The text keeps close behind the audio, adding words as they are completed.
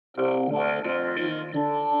The weather in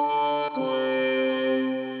Brooklyn.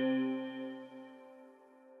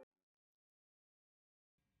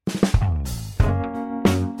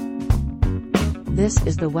 This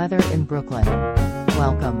is the weather in Brooklyn.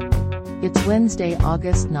 Welcome. It's Wednesday,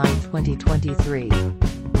 August 9, 2023.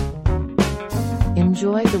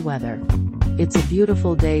 Enjoy the weather. It's a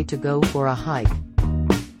beautiful day to go for a hike.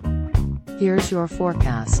 Here's your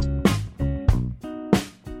forecast.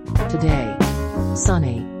 Today,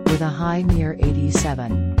 sunny, with a high near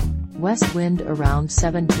 87. West wind around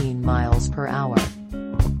 17 miles per hour.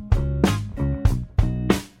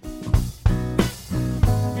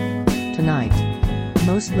 Tonight,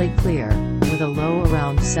 mostly clear, with a low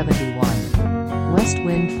around 71. West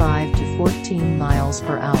wind 5 to 14 miles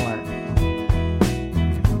per hour.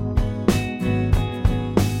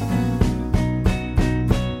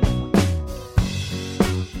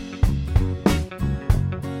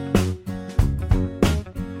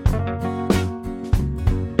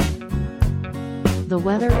 The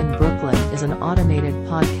Weather in Brooklyn is an automated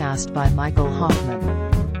podcast by Michael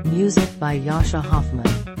Hoffman. Music by Yasha Hoffman.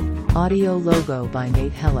 Audio logo by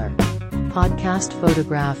Nate Heller. Podcast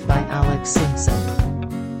photograph by Alex Simpson.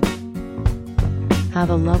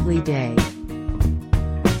 Have a lovely day.